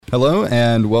Hello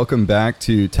and welcome back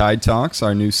to Tide Talks,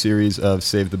 our new series of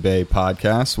Save the Bay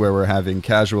podcasts, where we're having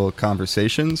casual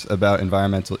conversations about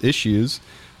environmental issues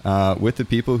with the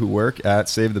people who work at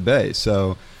Save the Bay.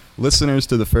 So listeners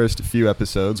to the first few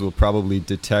episodes will probably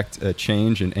detect a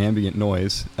change in ambient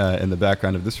noise in the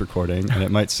background of this recording, and it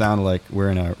might sound like we're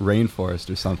in a rainforest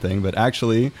or something, but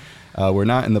actually we're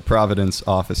not in the Providence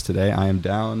office today. I am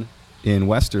down in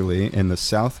Westerly in the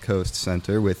South Coast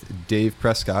Center with Dave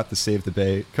Prescott, the Save the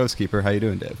Bay Coastkeeper. How you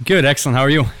doing, Dave? Good, excellent. How are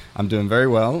you? I'm doing very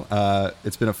well.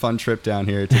 It's been a fun trip down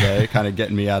here today, kind of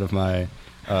getting me out of my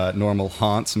normal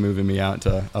haunts, moving me out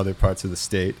to other parts of the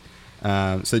state.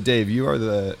 So Dave, you are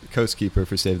the Coastkeeper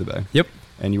for Save the Bay. Yep.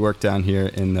 And you work down here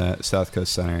in the South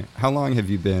Coast Center. How long have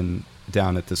you been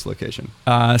down at this location?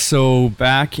 So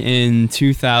back in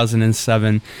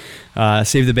 2007,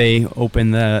 Save the Bay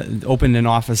opened an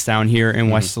office down here in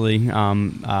Westerly,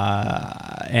 and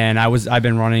I've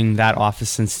been running that office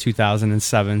since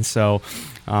 2007. So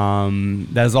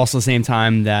that is also the same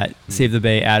time that Save the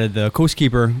Bay added the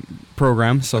Coastkeeper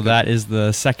program. So that is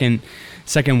the second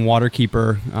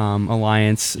Waterkeeper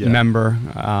Alliance member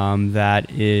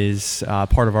that is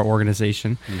part of our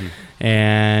organization,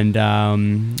 and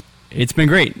it's been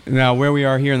great. Now, where we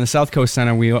are here in the South Coast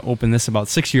Center, we opened this about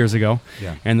 6 years ago.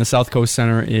 Yeah. And the South Coast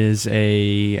Center is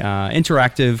a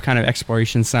interactive kind of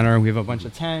exploration center. We have a bunch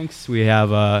of tanks. We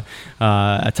have a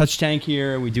touch tank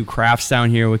here. We do crafts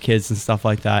down here with kids and stuff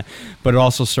like that. But it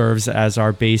also serves as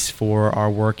our base for our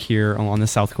work here along the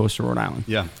South Coast of Rhode Island.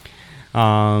 Yeah.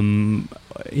 Overall,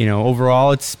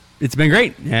 it's been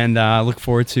great, and look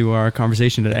forward to our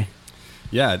conversation today.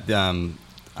 Yeah.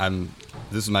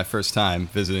 This is my first time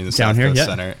visiting the South Coast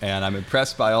Center, and I'm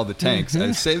impressed by all the tanks.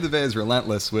 Save the Bay is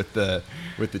relentless with the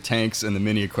tanks and the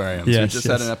mini aquariums. We just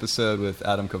had an episode with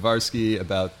Adam Kowarski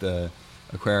about the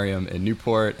aquarium in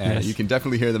Newport, and you can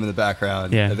definitely hear them in the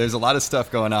background. Yeah. There's a lot of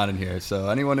stuff going on in here, so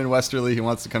anyone in Westerly who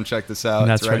wants to come check this out,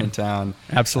 it's right in town.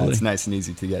 Absolutely. It's nice and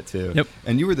easy to get to. Yep.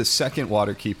 And you were the second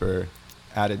Waterkeeper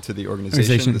added to the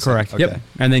organization. Correct. Okay. Yep.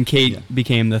 And then Kate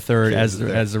became the third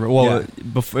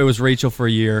it was Rachel for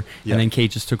a year, and then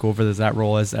Kate just took over that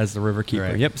role as the river keeper.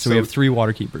 Right. Yep. So we have 3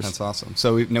 water keepers. That's awesome.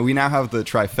 So we now have the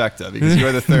trifecta, because you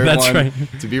are the third one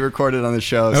to be recorded on the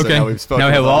show. Okay. So now we've spoken. Now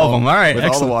we have all of them. All right. With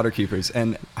excellent. all the water keepers.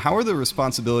 And how are the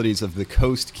responsibilities of the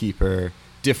coast keeper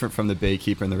different from the bay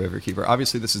keeper and the river keeper?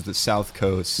 Obviously, this is the South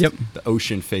Coast, the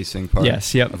ocean-facing part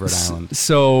of Rhode Island.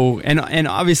 So, and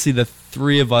obviously the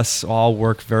 3 of us all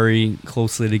work very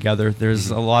closely together. There's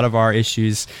a lot of our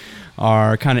issues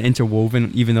are kind of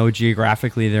interwoven, even though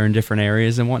geographically they're in different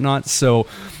areas and whatnot. So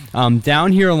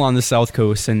down here along the South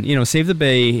Coast, and Save the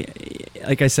Bay,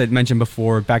 like I mentioned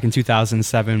before, back in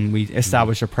 2007, we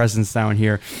established a presence down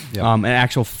here, an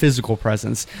actual physical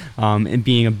presence, and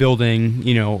being a building,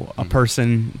 a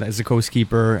person as a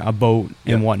coastkeeper, a boat,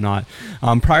 and whatnot.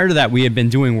 Prior to that, we had been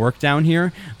doing work down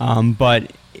here,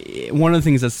 but one of the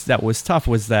things that was tough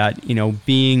was that,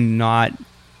 being not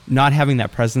having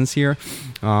that presence here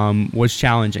was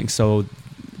challenging. So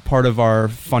part of our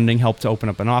funding helped to open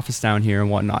up an office down here and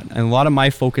whatnot. And a lot of my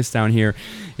focus down here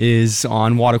is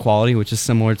on water quality, which is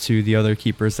similar to the other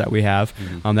keepers that we have.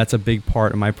 That's a big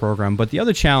part of my program. But the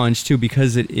other challenge too,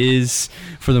 because it is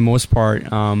for the most part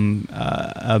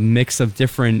a mix of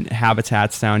different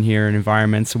habitats down here and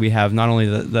environments. So we have not only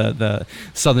the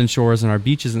southern shores and our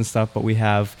beaches and stuff, but we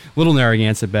have Little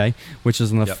Narragansett Bay, which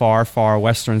is on the far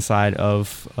western side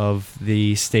of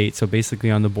the state. So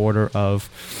basically on the border of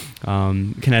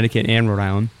Connecticut and Rhode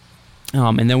Island.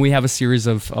 And then we have a series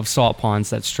of salt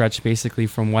ponds that stretch basically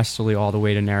from Westerly all the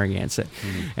way to Narragansett.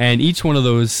 And each one of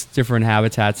those different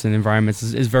habitats and environments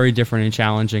is very different and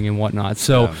challenging and whatnot.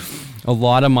 So a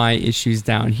lot of my issues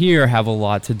down here have a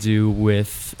lot to do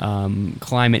with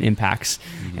climate impacts,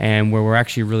 and where we're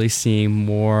actually really seeing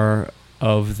more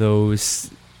of those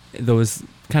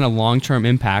kind of long-term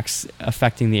impacts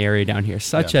affecting the area down here,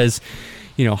 such as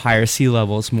higher sea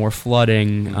levels, more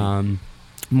flooding,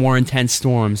 more intense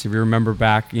storms. If you remember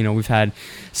back, we've had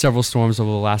several storms over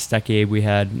the last decade. We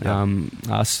had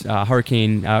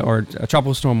hurricane or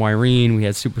tropical storm Irene. We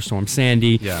had Superstorm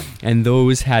Sandy, and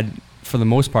those had, for the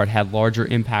most part, had larger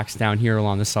impacts down here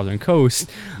along the southern coast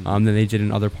than they did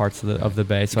in other parts of the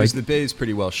bay. So because the bay is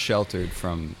pretty well sheltered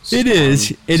from storm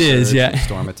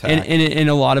attack. And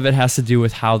a lot of it has to do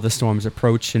with how the storms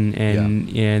approach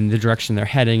and the direction they're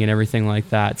heading and everything like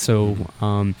that. So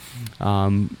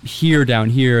down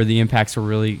here, the impacts were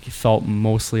really felt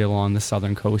mostly along the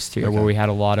southern coast here, where we had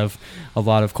a lot of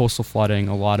coastal flooding,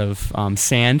 a lot of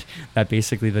sand that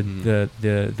basically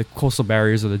the coastal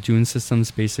barriers or the dune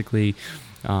systems basically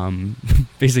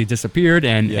basically disappeared,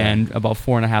 and Yeah. and about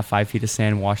 4.5, 5 feet of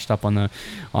sand washed up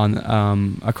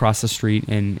across the street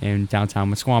in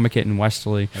downtown Misquamicut and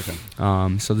Westerly.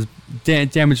 Okay. So the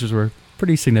damages were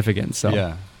pretty significant. So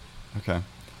Yeah. Okay.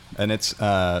 And it's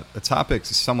a topic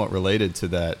somewhat related to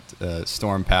that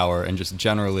storm power and just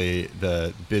generally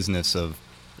the business of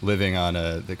living on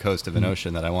the coast of an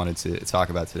ocean that I wanted to talk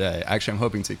about today. Actually, I'm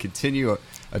hoping to continue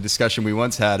a discussion we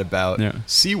once had about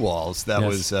seawalls. That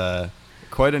was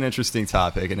quite an interesting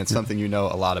topic, and it's something you know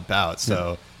a lot about.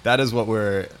 So that is what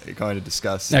we're going to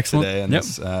discuss today in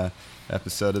this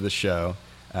episode of the show.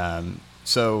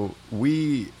 So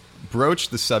we broached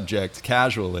the subject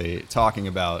casually, talking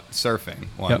about surfing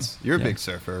once. You're a big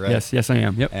surfer, right? Yes, I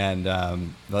am. Yep.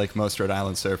 And like most Rhode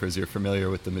Island surfers, you're familiar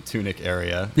with the Matunic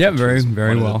area. Yeah, very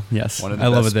well. Yes, one of the I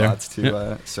love best it there. spots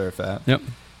to surf at. Yep.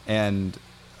 And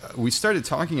we started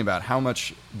talking about how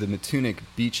much the Matunic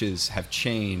beaches have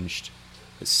changed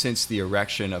since the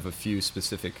erection of a few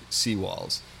specific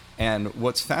seawalls. And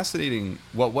what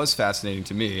was fascinating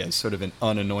to me as sort of an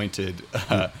unanointed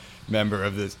member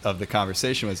of the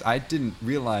conversation was I didn't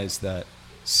realize that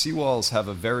seawalls have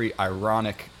a very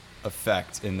ironic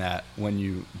effect in that when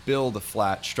you build a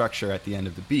flat structure at the end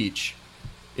of the beach,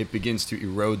 it begins to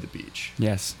erode the beach.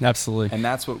 Yes, absolutely. And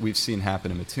that's what we've seen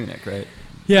happen in Matunic, right?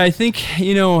 Yeah, I think,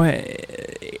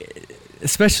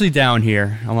 especially down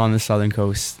here along the southern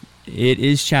coast, it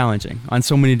is challenging on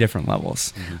so many different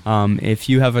levels. Mm-hmm. If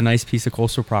you have a nice piece of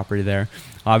coastal property there,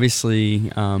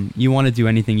 obviously you want to do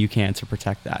anything you can to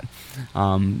protect that.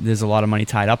 There's a lot of money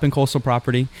tied up in coastal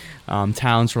property.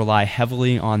 Towns rely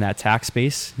heavily on that tax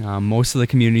base. Most of the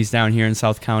communities down here in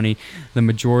South County, the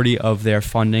majority of their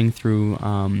funding through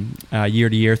year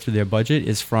to year through their budget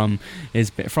is from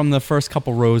the first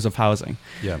couple rows of housing.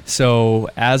 Yeah. So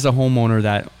as a homeowner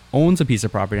that owns a piece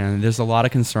of property, and there's a lot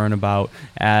of concern about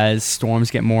as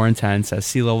storms get more intense, as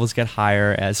sea levels get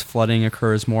higher, as flooding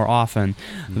occurs more often,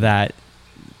 that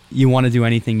you want to do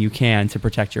anything you can to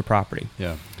protect your property.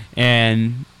 Yeah.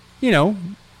 And,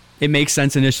 it makes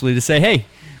sense initially to say, hey,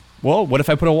 well, what if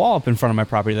I put a wall up in front of my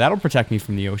property? That'll protect me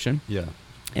from the ocean. Yeah.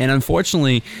 And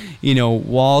unfortunately,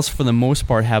 walls for the most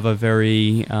part have a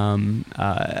very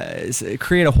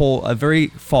create a very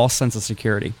false sense of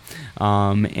security,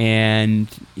 and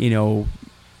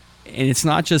it's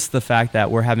not just the fact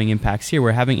that we're having impacts here.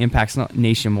 We're having impacts not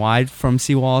nationwide from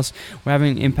seawalls. We're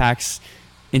having impacts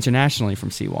internationally from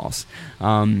seawalls.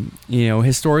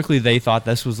 Historically they thought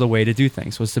this was the way to do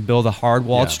things, was to build a hard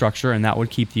walled structure, and that would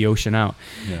keep the ocean out.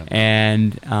 Yeah.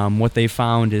 And what they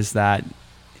found is that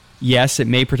yes, it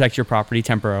may protect your property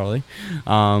temporarily,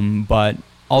 but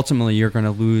ultimately you're going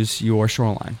to lose your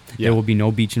shoreline. Yeah. There will be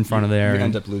no beach in front of there. You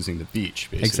end up losing the beach,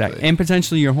 basically. Exactly. And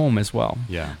potentially your home as well.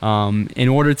 Yeah. In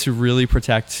order to really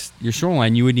protect your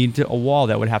shoreline, you would need a wall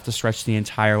that would have to stretch the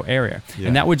entire area. Yeah.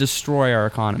 And that would destroy our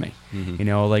economy.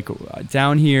 Mm-hmm.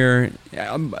 Down here,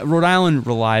 Rhode Island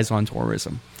relies on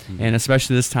tourism. Mm-hmm. And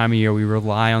especially this time of year, we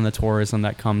rely on the tourism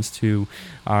that comes to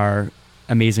our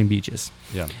amazing beaches.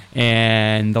 Yeah.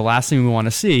 And the last thing we want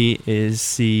to see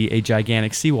is a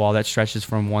gigantic seawall that stretches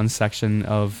from one section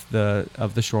of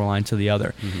the shoreline to the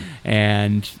other.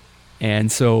 Mm-hmm.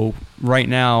 And so right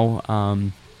now,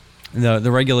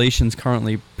 the regulations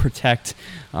currently protect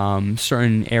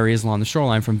certain areas along the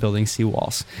shoreline from building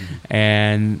seawalls. Mm-hmm.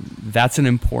 And that's an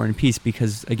important piece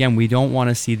because, again, we don't want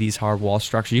to see these hard wall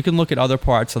structures. You can look at other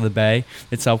parts of the bay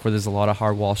itself where there's a lot of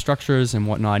hard wall structures and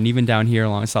whatnot, and even down here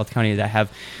along South County that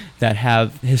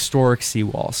have historic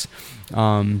seawalls.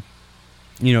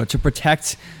 To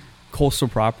protect coastal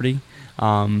property,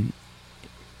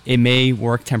 it may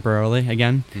work temporarily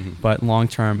again, mm-hmm. but long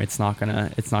term it's not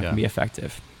gonna be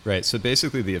effective. Right. So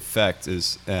basically the effect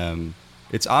is,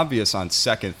 it's obvious on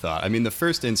second thought. I mean, the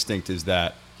first instinct is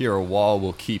that here a wall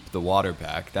will keep the water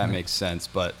back. That makes sense.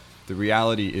 But the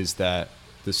reality is that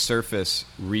the surface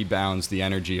rebounds the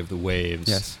energy of the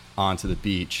waves onto the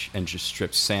beach and just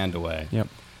strips sand away. Yep.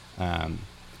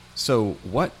 So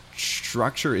what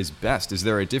structure is best? Is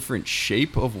there a different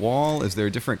shape of wall? Is there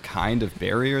a different kind of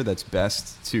barrier that's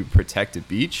best to protect a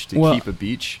beach, keep a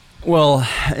beach? Well,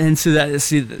 and so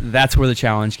that's where the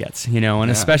challenge gets,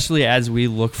 and especially as we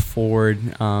look forward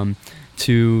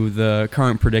to the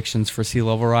current predictions for sea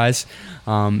level rise,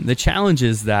 the challenge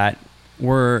is that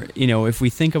if we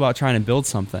think about trying to build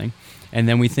something, and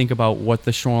then we think about what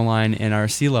the shoreline and our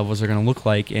sea levels are going to look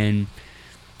like in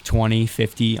 20,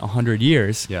 50, 100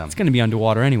 years, it's going to be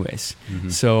underwater anyways. Mm-hmm.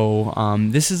 So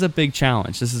this is a big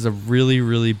challenge. This is a really,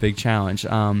 really big challenge.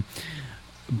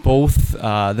 both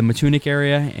the Matunic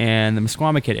area and the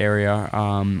Mesquamaket area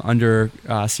under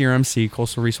CRMC,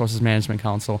 Coastal Resources Management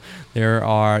Council.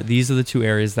 These are the two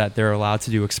areas that they're allowed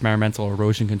to do experimental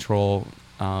erosion control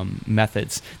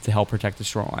methods to help protect the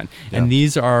shoreline. Yeah. And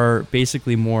these are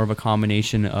basically more of a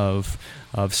combination of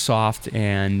soft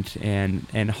and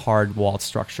hard walled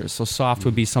structures. So soft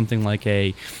would be something like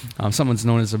something's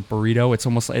known as a burrito. It's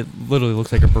almost, it literally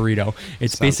looks like a burrito.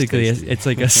 It's Sounds basically tasty. it's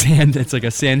like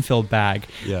a sand filled bag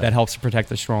that helps to protect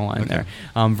the shoreline there.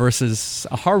 Versus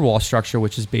a hard wall structure,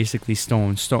 which is basically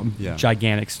stone,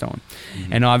 gigantic stone.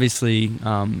 Mm-hmm. And obviously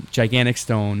gigantic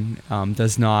stone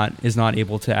is not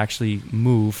able to actually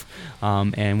move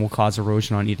and will cause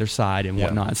erosion on either side and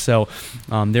whatnot. So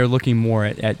they're looking more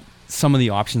at some of the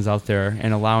options out there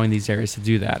and allowing these areas to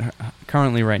do that.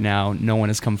 Currently, right now, no one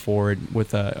has come forward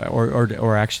with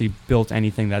or actually built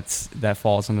anything that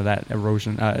falls under that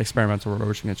experimental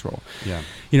erosion control. Yeah.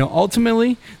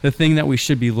 Ultimately, the thing that we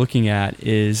should be looking at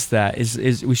is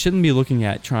we shouldn't be looking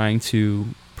at trying to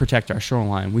protect our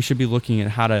shoreline. We should be looking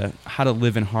at how to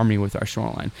live in harmony with our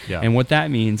shoreline. Yeah. And what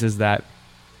that means is that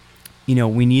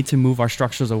we need to move our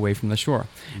structures away from the shore.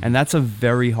 And that's a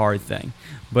very hard thing.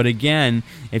 But again,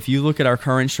 if you look at our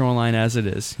current shoreline as it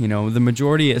is, the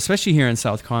majority, especially here in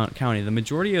South County, the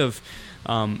majority of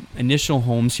initial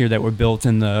homes here that were built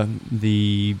in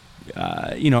the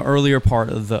earlier part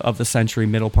of the century,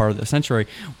 middle part of the century,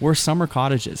 were summer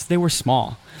cottages. They were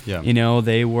small. Yeah.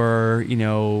 They were,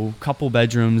 couple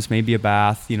bedrooms, maybe a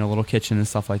bath, little kitchen and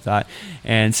stuff like that.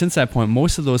 And since that point,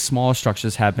 most of those small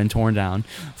structures have been torn down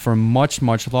for much,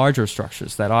 much larger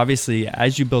structures. That obviously,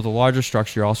 as you build a larger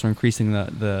structure, you're also increasing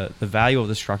the value of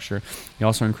the structure. You're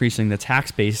also increasing the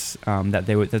tax base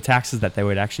the taxes that they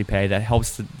would actually pay. That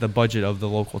helps the budget of the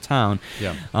local town.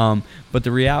 Yeah. But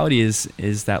the reality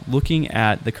is that looking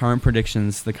at the current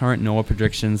predictions, the current NOAA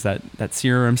predictions that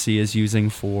CRMC is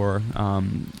using for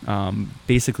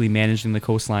basically managing the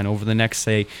coastline over the next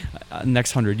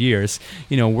 100 years,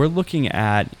 we're looking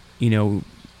at, and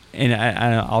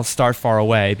I'll start far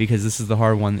away because this is the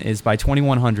hard one, is by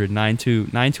 2100, 9 to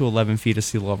 11 feet of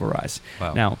sea level rise.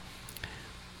 Wow. Now,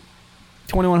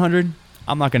 2100,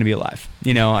 I'm not going to be alive.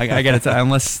 I got to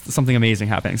unless something amazing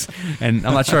happens, and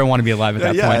I'm not sure I want to be alive at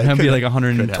that point. I'll be like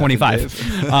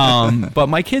 125. But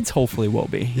my kids hopefully will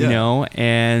be.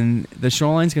 And the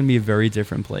shoreline's going to be a very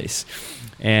different place.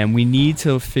 And we need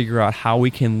to figure out how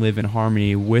we can live in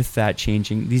harmony with these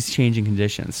changing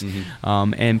conditions.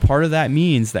 Mm-hmm. And part of that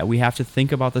means that we have to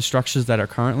think about the structures that are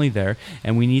currently there,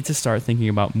 and we need to start thinking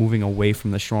about moving away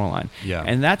from the shoreline. Yeah.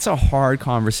 And that's a hard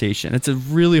conversation. It's a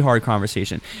really hard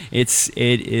conversation. It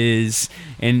is,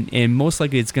 and most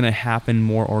likely it's going to happen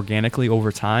more organically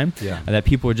over time. Yeah. That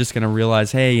people are just going to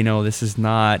realize, hey, this is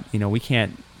not, we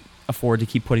can't afford to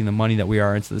keep putting the money that we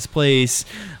are into this place.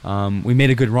 We made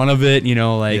a good run of it,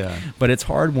 but it's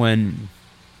hard when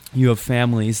you have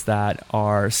families that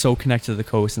are so connected to the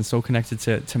coast and so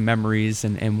connected to memories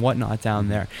and whatnot down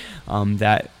there,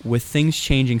 that with things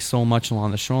changing so much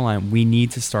along the shoreline, we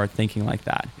need to start thinking like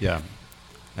that. Yeah.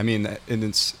 I mean, and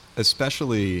it's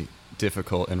especially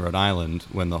difficult in Rhode Island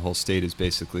when the whole state is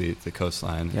basically the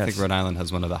coastline. Yes. I think Rhode Island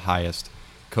has one of the highest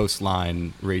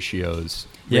coastline ratio of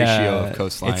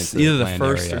coastline it's to either the land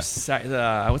first area. or second.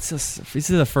 What's this? It's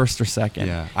either the first or second.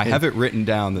 Yeah, I have it written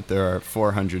down that there are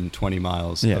 420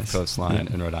 miles of coastline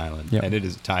in Rhode Island, and it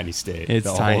is a tiny state. It's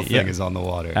the tiny, whole thing is on the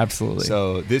water. Absolutely.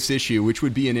 So this issue, which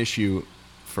would be an issue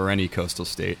for any coastal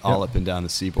state, all up and down the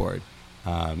seaboard,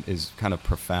 is kind of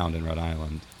profound in Rhode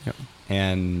Island. Yep.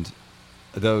 And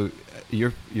though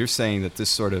you're saying that this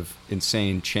sort of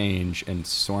insane change and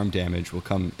storm damage will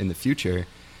come in the future,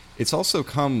 it's also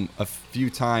come a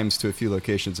few times to a few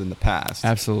locations in the past.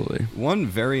 Absolutely. One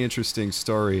very interesting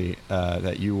story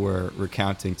that you were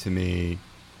recounting to me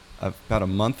about a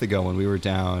month ago when we were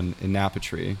down in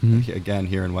Napatree, again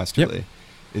here in Westerly,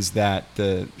 is that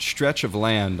the stretch of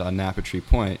land on Napatree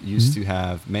Point used to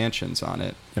have mansions on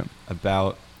it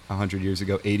about 100 years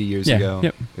ago, 80 years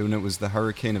ago, when it was the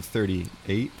hurricane of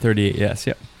 38. 38, yes,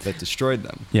 that destroyed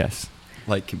them. Yes.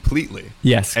 Like completely.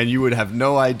 Yes. And you would have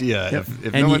no idea.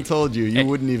 If no one told you, you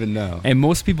wouldn't even know. And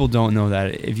most people don't know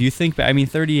that. If you think back,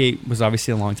 38 was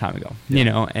obviously a long time ago,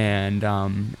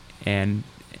 and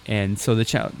so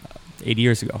 80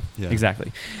 years ago. Yeah.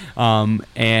 Exactly.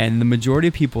 And the majority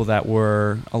of people that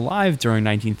were alive during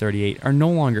 1938 are no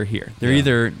longer here. They're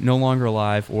either no longer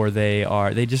alive or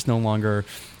they just no longer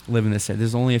live in this state.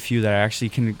 There's only a few that actually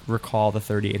can recall the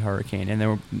 38 hurricane, and they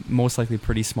were most likely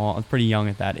pretty small, pretty young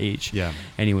at that age. Yeah.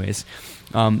 Anyways,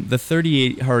 the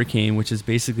 38 hurricane, which is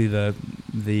basically the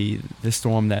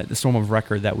storm of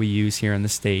record that we use here in the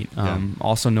state,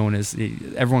 also known as,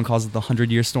 everyone calls it the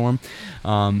 100-year storm,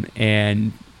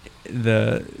 and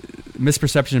the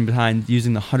misperception behind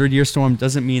using the 100-year storm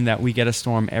doesn't mean that we get a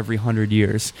storm every 100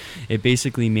 years. It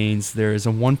basically means there is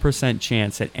a 1%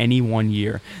 chance at any 1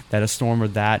 year that a storm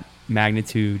of that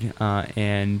magnitude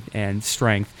and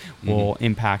strength will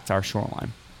impact our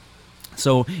shoreline.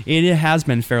 So it has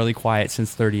been fairly quiet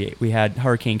since 38. We had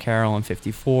Hurricane Carol in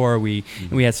 54. We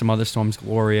had some other storms,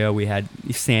 Gloria. We had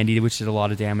Sandy, which did a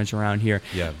lot of damage around here.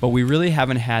 Yeah. But we really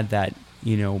haven't had that,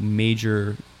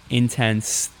 major,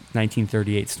 intense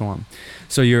 1938 storm.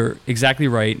 So you're exactly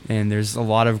right, and there's a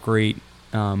lot of great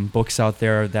books out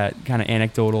there, that kind of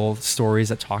anecdotal stories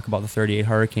that talk about the 38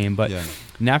 hurricane. But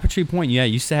Napatri Point,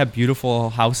 used to have beautiful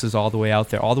houses all the way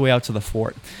out there, all the way out to the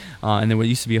fort. And there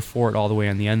used to be a fort all the way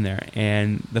on the end there.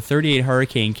 And the 38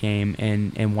 hurricane came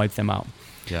and wiped them out.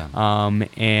 Yeah.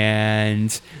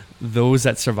 And those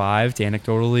that survived,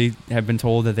 anecdotally, have been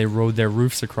told that they rode their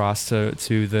roofs across to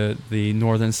the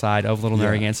northern side of Little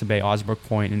Narragansett Bay, Osbrook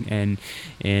Point, and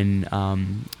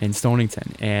in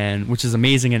Stonington, and which is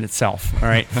amazing in itself. All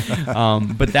right.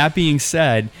 But that being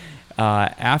said,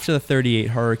 after the 38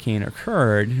 hurricane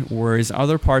occurred, whereas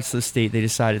other parts of the state they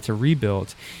decided to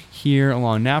rebuild, here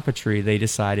along Napatri they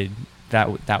decided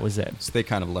that was it. So they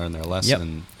kind of learned their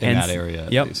lesson in that area.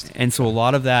 At least. And so a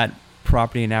lot of that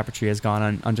property in Napatri has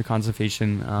gone under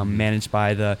conservation, managed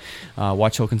by the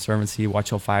Watch Hill Conservancy, Watch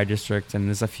Hill Fire District, and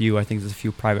there's a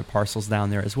few private parcels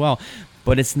down there as well.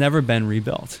 But it's never been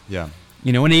rebuilt. Yeah.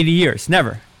 In 80 years,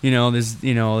 never.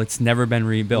 It's never been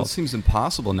rebuilt. Well, it seems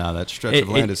impossible now. That stretch of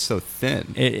land is so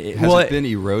thin. Has it been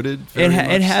eroded?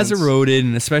 It has eroded,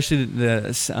 and especially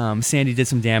the Sandy did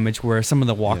some damage where some of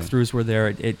the walkthroughs were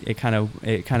there. It kind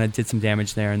of did some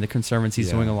damage there, and the Conservancy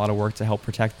is doing a lot of work to help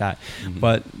protect that.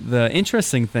 But the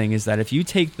interesting thing is that if you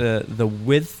take the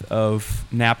width of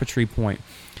Napatri Point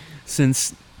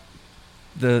since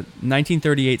the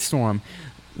 1938 storm,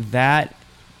 that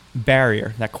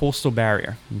barrier, that coastal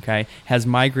barrier, has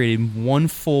migrated one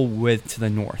full width to the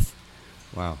north.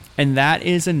 Wow. And that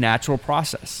is a natural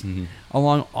process.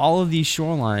 Along all of these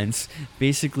shorelines,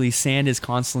 basically sand is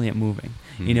constantly moving.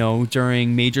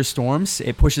 During major storms,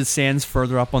 it pushes sands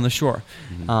further up on the shore.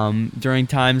 During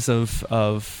times of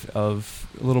a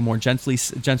little more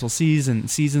gentle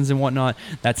seasons and whatnot,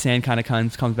 that sand kind of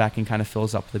comes back and kind of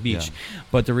fills up the beach.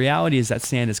 But the reality is that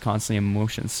sand is constantly in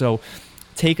motion. So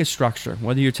take a structure,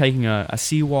 whether you're taking a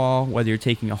seawall, whether you're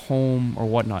taking a home or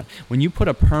whatnot. When you put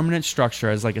a permanent structure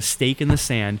as like a stake in the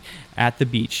sand at the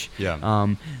beach,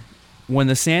 when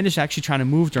the sand is actually trying to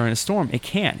move during a storm, it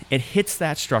can't. It hits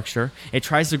that structure. It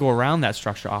tries to go around that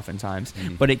structure oftentimes,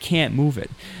 but it can't move it.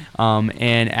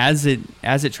 And as it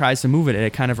tries to move it,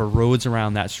 it kind of erodes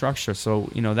around that structure. So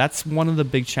that's one of the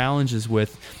big challenges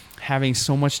with having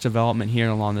so much development here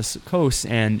along this coast,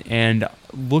 and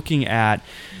looking at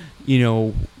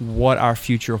what our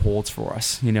future holds for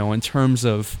us, in terms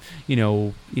of,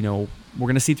 we're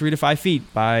going to see 3 to 5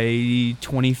 feet by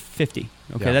 2050.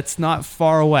 Okay. That's not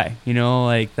far away,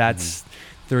 that's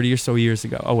 30 or so years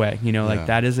away,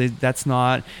 that's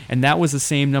not, and that was the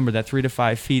same number, that 3 to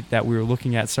 5 feet that we were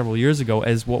looking at several years ago,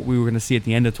 as what we were going to see at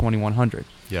the end of 2100.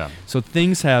 Yeah. So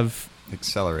things have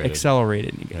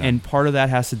accelerated. Yeah. And part of that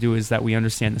has to do is that we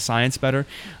understand the science better,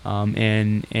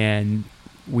 and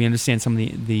we understand some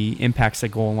of the impacts that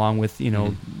go along with,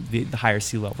 the higher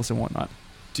sea levels and whatnot.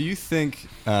 Do you think,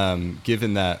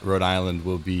 given that Rhode Island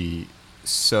will be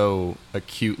so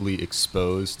acutely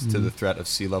exposed to the threat of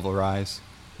sea level rise,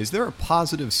 is there a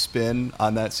positive spin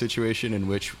on that situation in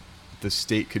which the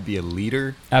state could be a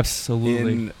leader?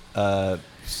 Absolutely. In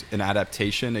an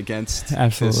adaptation against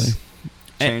this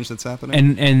change that's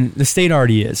happening? And the state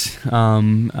already is.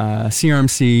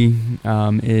 CRMC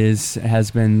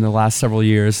has been, the last several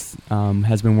years,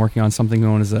 has been working on something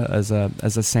known as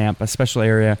a SAMP, a special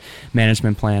area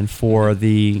management plan for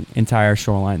the entire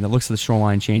shoreline that looks at the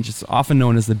shoreline change. It's often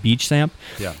known as the beach SAMP.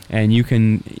 Yeah. And you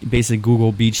can basically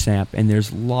Google beach SAMP, and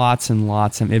there's lots and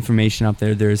lots of information up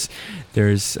there. There's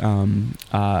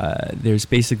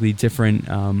basically different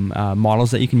models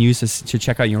that you can use to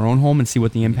check out your own home and see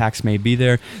what the impacts may be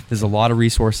there. There's a lot of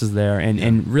resources there,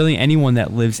 and really anyone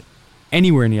that lives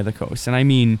anywhere near the coast, and I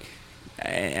mean,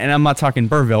 and I'm not talking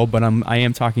Burville, but I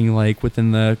am talking like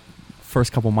within the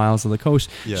first couple miles of the coast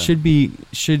Yeah.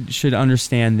 should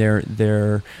understand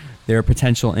their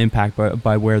potential impact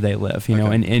by where they live, you know,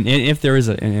 Okay. and if there is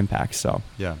an impact. So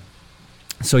Yeah.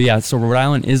 so Rhode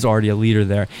Island is already a leader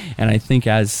there, and I think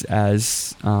as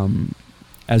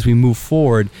we move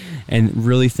forward and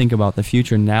really think about the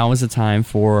future, now is the time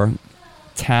for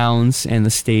towns and the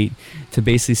state to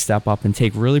basically step up and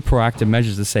take really proactive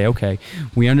measures to say, okay,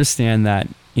 we understand that,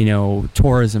 you know,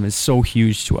 tourism is so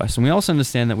huge to us, and we also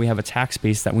understand that we have a tax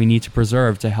base that we need to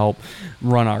preserve to help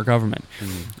run our government.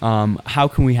 How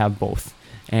can we have both?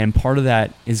 And part of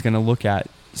that is going to look at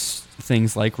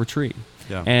things like retreat.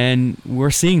 Yeah. And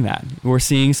we're seeing that. We're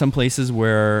seeing some places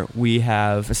where we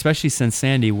have, especially since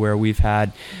Sandy, where we've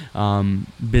had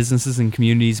businesses and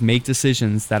communities make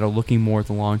decisions that are looking more at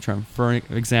the long term. For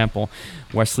example,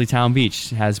 Wesley Town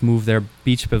Beach has moved their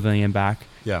beach pavilion back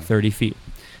 30 feet.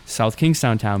 South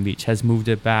Kingstown Town Beach has moved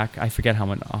it back, I forget how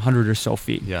much, 100 or so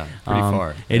feet. Yeah, pretty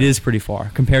far. It is pretty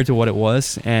far compared to what it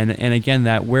was. And again,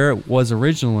 that where it was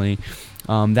originally,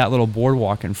 that little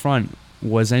boardwalk in front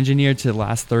was engineered to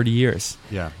last 30 years.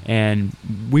 Yeah. And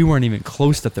we weren't even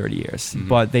close to 30 years,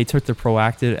 but they took the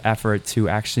proactive effort to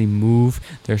actually move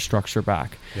their structure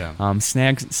back. Yeah.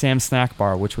 Sam's Snack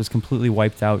Bar, which was completely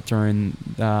wiped out during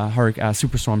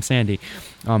Superstorm Sandy,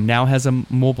 now has a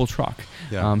mobile truck.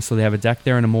 Yeah. So they have a deck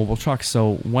there and a mobile truck.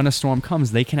 So when a storm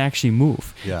comes, they can actually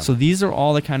move. Yeah. So these are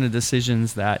all the kind of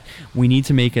decisions that we need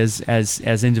to make as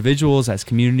individuals, as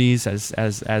communities,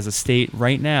 as a state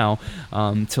right now,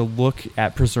 to look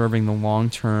at preserving the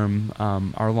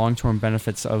our long-term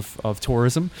benefits of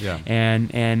tourism. Yeah.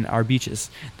 and our beaches.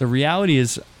 The reality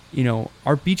is, you know,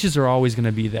 our beaches are always going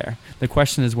to be there. The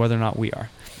question is whether or not we are.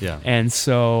 Yeah. And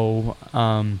so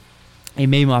it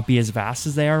may not be as vast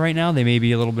as they are right now. They may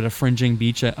be a little bit of fringing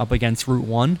beach up against Route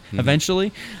 1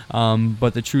 eventually.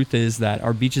 But the truth is that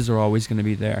our beaches are always going to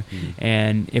be there.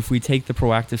 And if we take the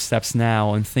proactive steps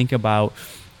now and think about,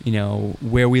 you know,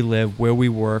 where we live, where we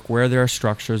work, where there are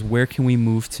structures, where can we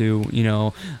move to, you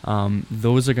know,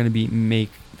 those are going to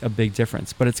make a big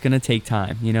difference, but it's going to take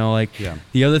time, you know, like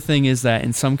the other thing is that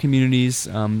in some communities,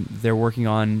 they're working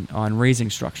on raising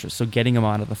structures. So getting them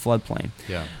out of the floodplain.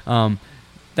 Yeah.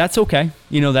 That's okay.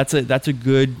 You know, that's a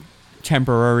good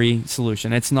temporary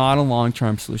solution. It's not a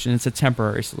long-term solution. It's a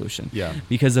temporary solution. Yeah.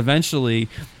 Because eventually,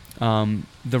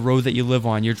 the road that you live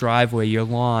on, your driveway, your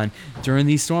lawn, during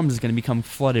these storms is going to become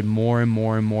flooded more and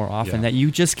more and more often that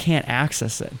you just can't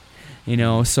access it. You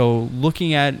know, so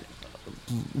looking at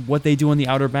what they do on the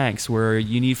Outer Banks, where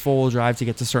you need four-wheel drive to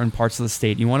get to certain parts of the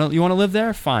state. You want to live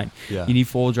there? Fine. Yeah. You need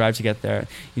four-wheel drive to get there.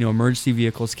 You know, emergency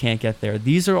vehicles can't get there.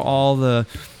 These are all the,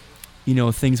 you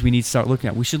know, things we need to start looking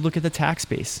at. We should look at the tax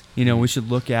base. You know, we should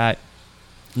look at,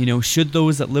 you know, should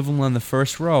those that live along the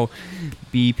first row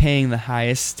be paying the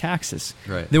highest taxes?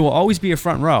 Right. There will always be a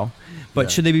front row,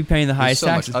 but should they be paying the highest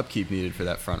taxes? There's so much upkeep needed for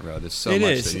that front row. There's so much that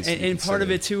needs to be considered. And part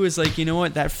of it too is like, you know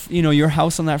what, that, you know, your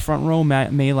house on that front row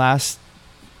may last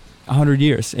 100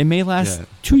 years. It may last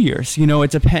 2 years. You know,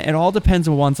 it all depends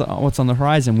on what's on the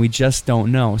horizon. We just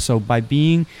don't know. So by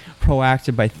being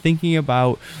proactive, by thinking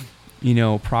about, you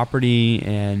know, property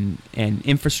and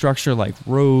infrastructure like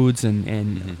roads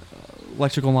and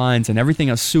electrical lines and everything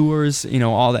else, sewers, you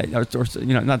know, all that, or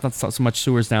you know, not so much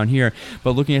sewers down here,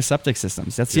 but looking at septic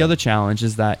systems. That's the other challenge,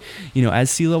 is that, you know, as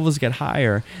sea levels get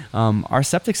higher, our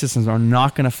septic systems are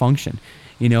not going to function.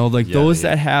 You know, like those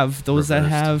that have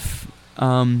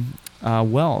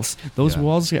wells, those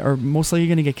wells are most likely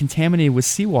going to get contaminated with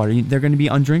seawater. They're going to be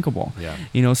undrinkable. Yeah.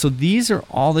 You know, so these are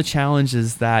all the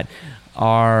challenges that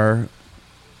are,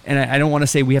 and I don't want to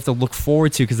say we have to look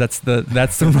forward to, because that's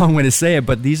the wrong way to say it,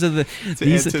 but these are the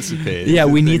anticipate. Yeah,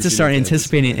 we need to start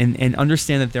anticipating and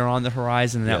understand that they're on the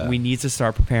horizon, and that we need to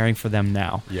start preparing for them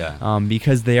now. Yeah.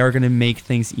 Because they are going to make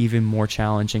things even more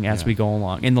challenging as we go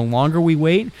along. And the longer we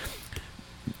wait,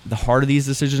 the harder these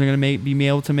decisions are going to be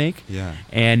able to make,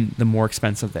 and the more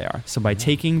expensive they are. So by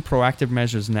taking proactive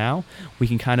measures now, we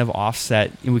can kind of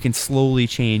offset, and we can slowly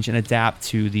change and adapt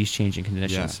to these changing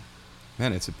conditions. Yeah.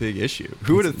 Man, it's a big issue.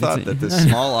 Who would have thought that this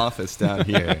small office down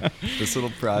here, this little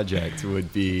project,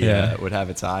 would be would have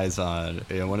its eyes on,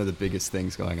 you know, one of the biggest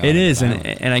things going on? It is,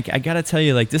 and I got to tell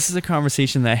you, like, this is a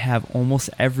conversation that I have almost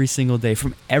every single day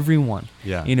from everyone.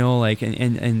 Yeah. You know, like,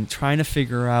 and trying to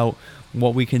figure out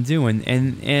what we can do,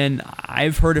 and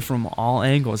I've heard it from all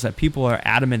angles that people are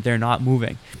adamant they're not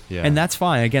moving, and that's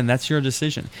fine. Again, that's your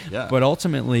decision. Yeah. But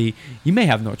ultimately, you may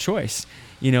have no choice.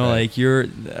 You know, like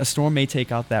a storm may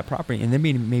take out that property, and there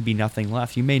may be nothing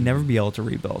left. You may never be able to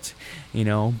rebuild. You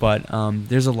know, but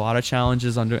there's a lot of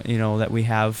challenges that we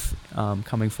have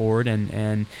coming forward,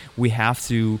 and we have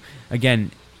to, again,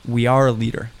 we are a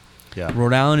leader. Yeah.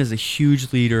 Rhode Island is a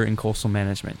huge leader in coastal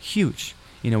management. Huge.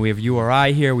 We have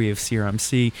URI here, we have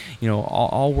CRMC,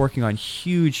 all working on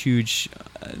huge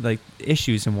like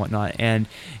issues and whatnot. And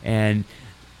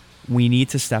we need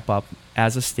to step up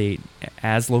as a state,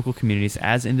 as local communities,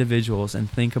 as individuals, and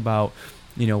think about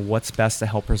what's best to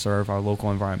help preserve our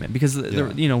local environment, because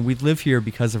we live here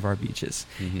because of our beaches,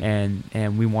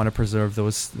 and we want to preserve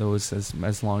those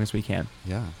as long as we can.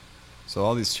 Yeah. So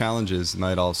all these challenges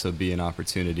might also be an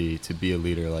opportunity to be a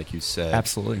leader, like you said.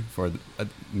 Absolutely. For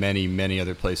many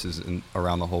other places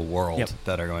around the whole world Yep.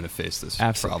 that are going to face this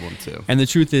problem too. And the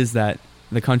truth is that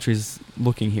the country's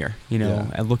looking here,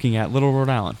 and looking at little Rhode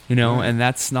Island, and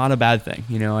that's not a bad thing.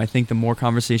 I think the more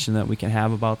conversation that we can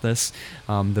have about this,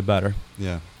 the better.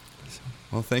 Yeah.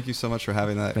 Well, thank you so much for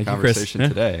having that Thank conversation you,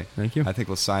 Chris. today. Thank you. I think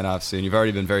we'll sign off soon. You've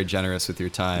already been very generous with your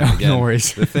time. No Again,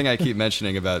 worries. The thing I keep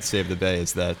mentioning about Save the Bay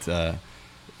is that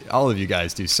all of you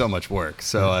guys do so much work.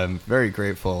 So I'm very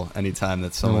grateful anytime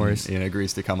that someone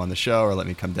agrees to come on the show or let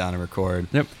me come down and record.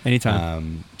 Yep,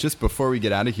 anytime. Just before we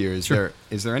get out of here, is Sure.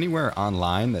 there anywhere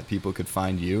online that people could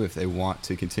find you if they want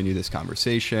to continue this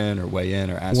conversation or weigh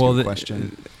in or ask you a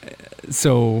question?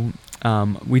 So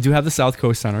we do have the South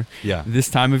Coast Center. Yeah. This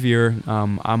time of year,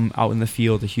 I'm out in the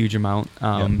field a huge amount.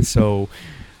 So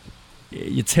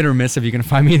it's hit or miss if you can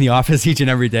find me in the office each and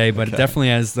every day, but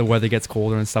definitely as the weather gets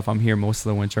colder and stuff, I'm here most of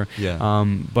the winter. Yeah.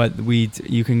 But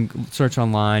you can search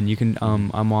online. You can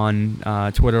I'm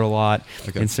on Twitter a lot,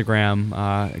 Instagram.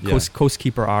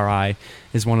 Coastkeeper RI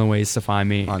is one of the ways to find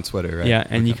me on Twitter, right? Yeah,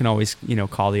 and you can always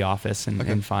call the office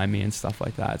and find me and stuff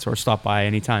like that, or stop by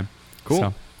anytime. Cool.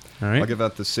 So, all right. I'll give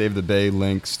out the Save the Bay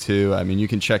links too. I mean, you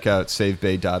can check out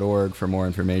savebay.org for more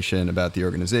information about the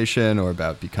organization or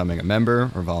about becoming a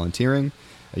member or volunteering.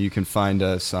 You can find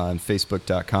us on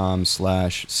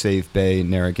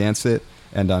facebook.com/SaveBayNarragansett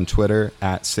and on Twitter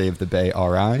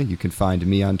 @SaveTheBayRI. You can find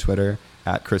me on Twitter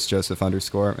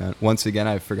 @ChrisJoseph_. And once again,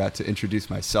 I forgot to introduce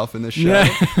myself in this show.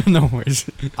 Yeah, no worries.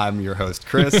 I'm your host,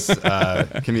 Chris,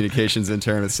 communications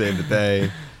intern with Save the Bay.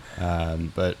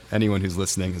 But anyone who's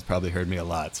listening has probably heard me a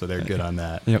lot, so they're good on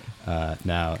that. Yep.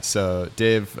 Now, so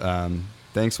Dave,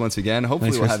 thanks once again.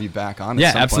 Hopefully we'll have you back on. Yeah,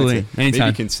 at some absolutely. point Anytime.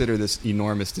 Maybe consider this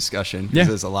enormous discussion because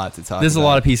there's a lot to talk about. There's a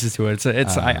lot of pieces to it.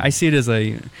 I see it as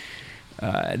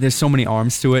there's so many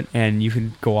arms to it, and you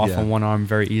can go off on one arm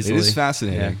very easily. It is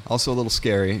fascinating. Yeah. Also a little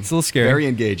scary. It's a little scary. Very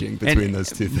engaging between those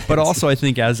two things. But also, I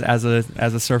think as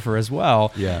a surfer as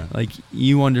well, like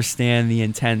you understand the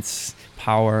intense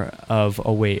power of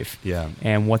a wave,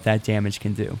 and what that damage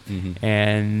can do,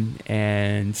 and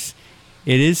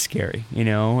it is scary,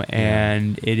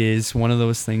 and it is one of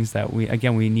those things that we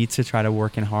need to try to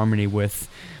work in harmony with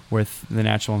the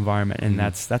natural environment, and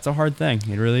that's a hard thing.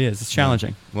 It really is. It's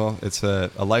challenging. Well, it's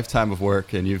a lifetime of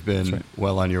work, and you've been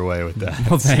well on your way with that.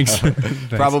 Well, thanks. So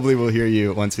probably we'll hear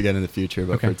you once again in the future,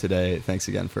 but for today, thanks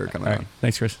again for coming on.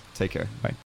 Thanks, Chris. Take care.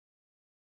 Bye.